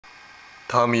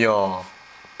Tamiya.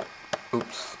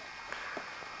 Oops.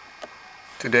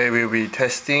 Today we'll be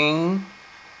testing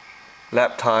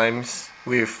lap times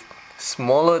with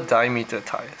smaller diameter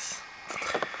tires.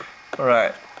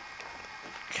 Alright.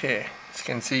 Okay, as you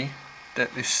can see,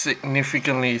 that is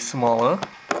significantly smaller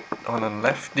on the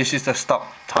left. This is the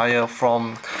stock tire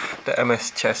from the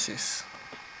MS chassis.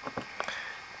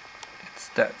 It's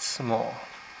that small.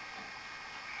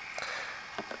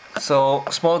 So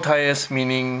small tires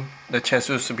meaning the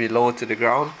chassis will be lower to the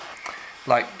ground,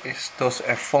 like it's those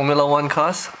Formula 1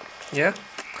 cars. Yeah.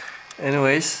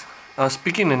 Anyways, I was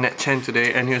speaking to Nat Chen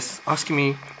today and he was asking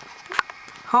me,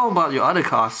 how about your other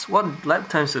cars? What lap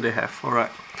times do they have?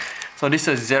 Alright. So this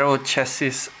is a zero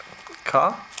chassis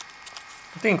car.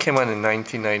 I think it came out in the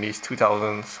 1990s,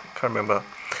 2000s, can't remember.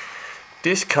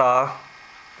 This car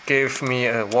gave me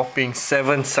a whopping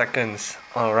 7 seconds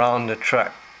around the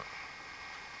track.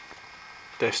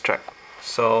 This track.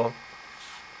 So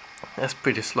that's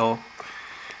pretty slow.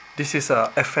 This is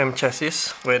a FM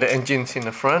chassis where the engine's in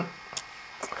the front.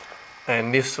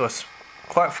 And this was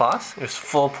quite fast. It was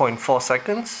 4.4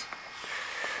 seconds.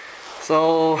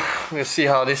 So we'll see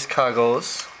how this car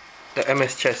goes. The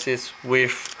MS chassis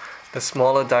with the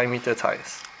smaller diameter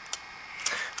tires.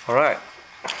 Alright.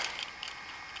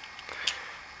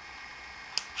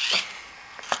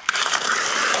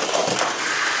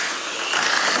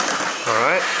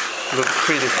 Alright, looks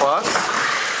pretty fast.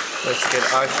 Let's get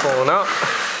iPhone up.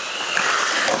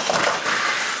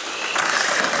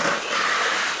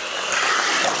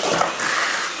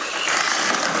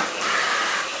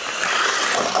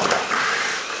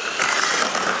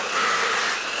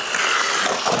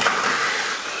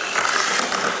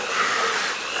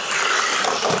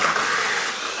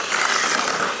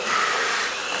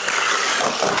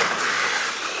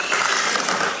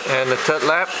 And the third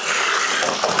lap,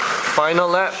 final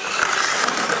lap.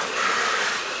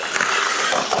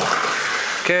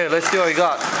 Okay, let's see what we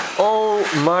got. Oh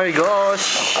my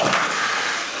gosh,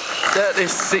 that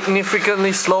is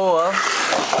significantly slower.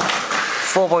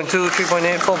 4.2,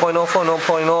 3.8, 4.0,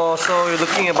 4.0. So you're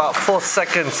looking at about 4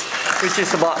 seconds, which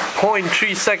is about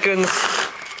 0.3 seconds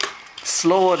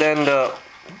slower than the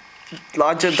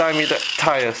larger diameter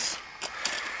tires.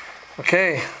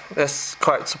 Okay, that's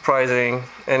quite surprising.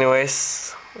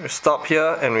 Anyways, we'll stop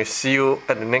here and we'll see you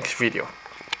at the next video.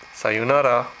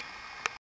 Sayonara.